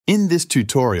In this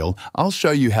tutorial, I'll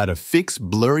show you how to fix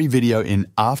blurry video in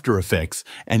After Effects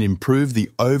and improve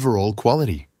the overall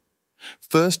quality.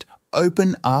 First,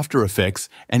 open After Effects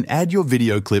and add your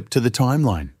video clip to the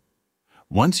timeline.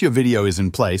 Once your video is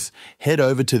in place, head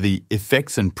over to the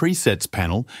Effects and Presets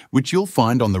panel, which you'll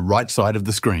find on the right side of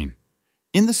the screen.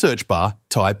 In the search bar,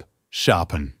 type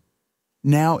Sharpen.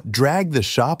 Now, drag the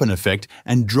Sharpen effect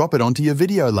and drop it onto your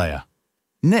video layer.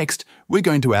 Next, we're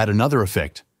going to add another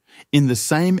effect. In the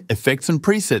same Effects and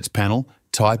Presets panel,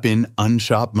 type in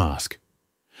Unsharp Mask.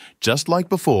 Just like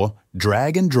before,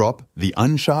 drag and drop the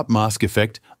Unsharp Mask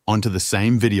effect onto the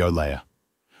same video layer.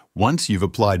 Once you've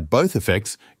applied both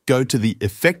effects, go to the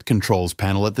Effect Controls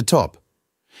panel at the top.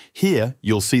 Here,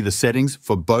 you'll see the settings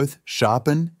for both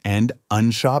Sharpen and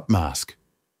Unsharp Mask.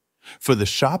 For the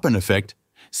Sharpen effect,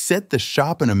 set the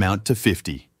Sharpen amount to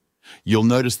 50. You'll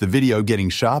notice the video getting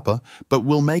sharper, but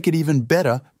we'll make it even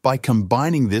better by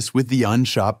combining this with the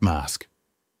Unsharp Mask.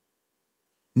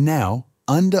 Now,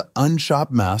 under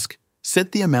Unsharp Mask,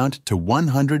 set the amount to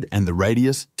 100 and the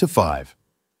radius to 5.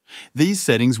 These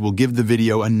settings will give the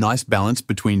video a nice balance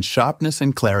between sharpness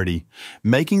and clarity,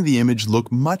 making the image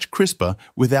look much crisper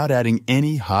without adding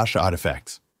any harsh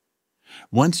artifacts.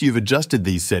 Once you've adjusted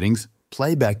these settings,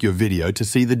 play back your video to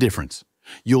see the difference.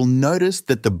 You'll notice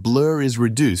that the blur is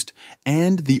reduced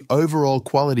and the overall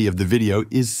quality of the video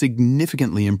is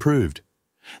significantly improved.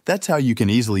 That's how you can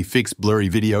easily fix blurry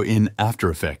video in After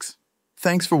Effects.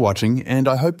 Thanks for watching, and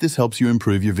I hope this helps you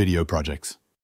improve your video projects.